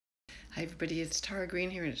Hi everybody, it's Tara Green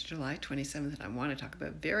here, and it's July 27th, and I want to talk about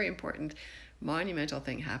a very important, monumental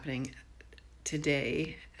thing happening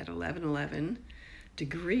today at 11:11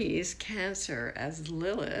 degrees Cancer as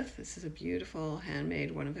Lilith. This is a beautiful,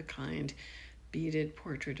 handmade, one-of-a-kind, beaded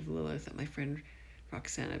portrait of Lilith that my friend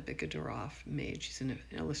Roxana Bikadoroff made. She's an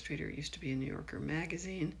illustrator, used to be a New Yorker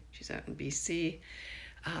magazine. She's out in BC.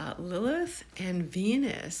 Lilith and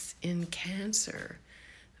Venus in Cancer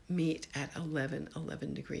meet at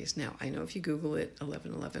 11:11 degrees. Now, I know if you Google it,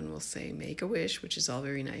 11:11 will say make a wish, which is all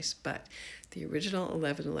very nice, but the original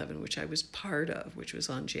 11:11, which I was part of, which was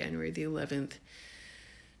on January the 11th,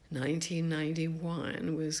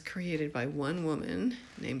 1991, was created by one woman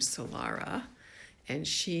named Solara, and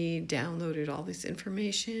she downloaded all this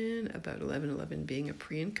information about 11:11 being a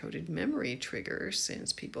pre-encoded memory trigger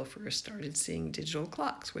since people first started seeing digital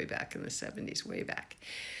clocks way back in the 70s, way back.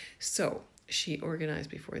 So she organized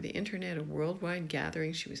before the internet a worldwide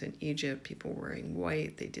gathering. She was in Egypt, people wearing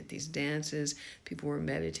white, they did these dances, people were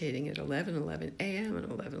meditating at 11:11 a.m. and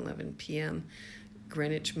 11:11 p.m.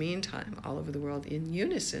 Greenwich Mean Time all over the world in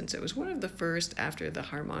unison. So it was one of the first after the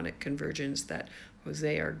harmonic convergence that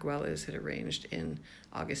Jose Arguelles had arranged in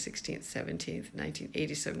August 16th, 17th,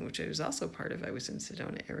 1987, which I was also part of. I was in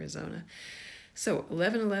Sedona, Arizona. So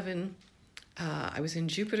 11:11, I was in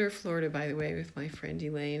Jupiter, Florida, by the way, with my friend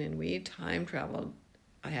Elaine, and we time traveled.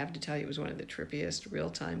 I have to tell you, it was one of the trippiest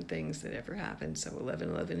real-time things that ever happened. So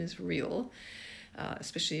 11:11 is real,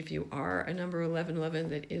 especially if you are a number 11:11.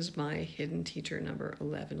 That is my hidden teacher number,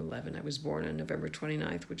 11:11. I was born on November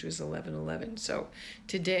 29th, which was 11:11. So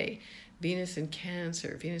today, Venus in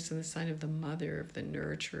Cancer, Venus in the sign of the mother, of the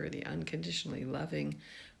nurturer, the unconditionally loving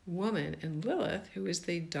woman, and Lilith, who is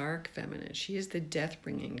the dark feminine. She is the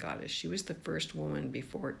death-bringing goddess. She was the first woman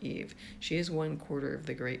before Eve. She is 1/4 of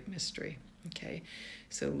the great mystery. Okay,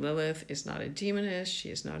 so Lilith is not a demoness. She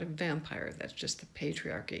is not a vampire. That's just the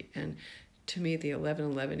patriarchy. And to me, the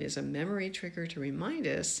 11:11 is a memory trigger to remind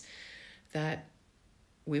us that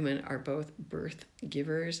women are both birth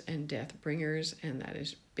givers and death bringers, and that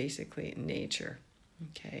is basically nature.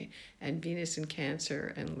 Okay, and Venus in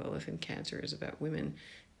Cancer and Lilith in Cancer is about women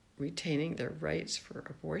retaining their rights for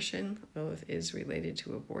abortion. Lilith is related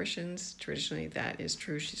to abortions. Traditionally, that is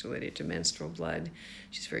true. She's related to menstrual blood.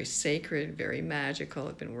 She's very sacred, very magical.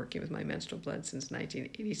 I've been working with my menstrual blood since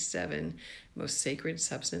 1987. Most sacred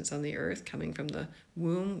substance on the earth, coming from the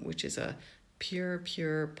womb, which is a pure,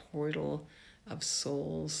 pure portal of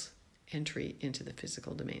soul's entry into the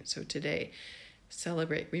physical domain. So today,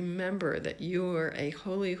 celebrate. Remember that you were a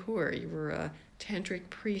holy whore. You were a tantric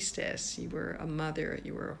priestess. You were a mother.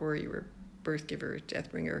 You were a whore. You were a birth giver,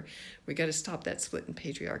 death bringer. We got to stop that split in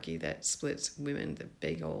patriarchy that splits women, the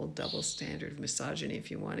big old double standard of misogyny.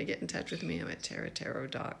 If you want to get in touch with me, I'm at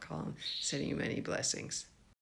taratarot.com. Sending you many blessings.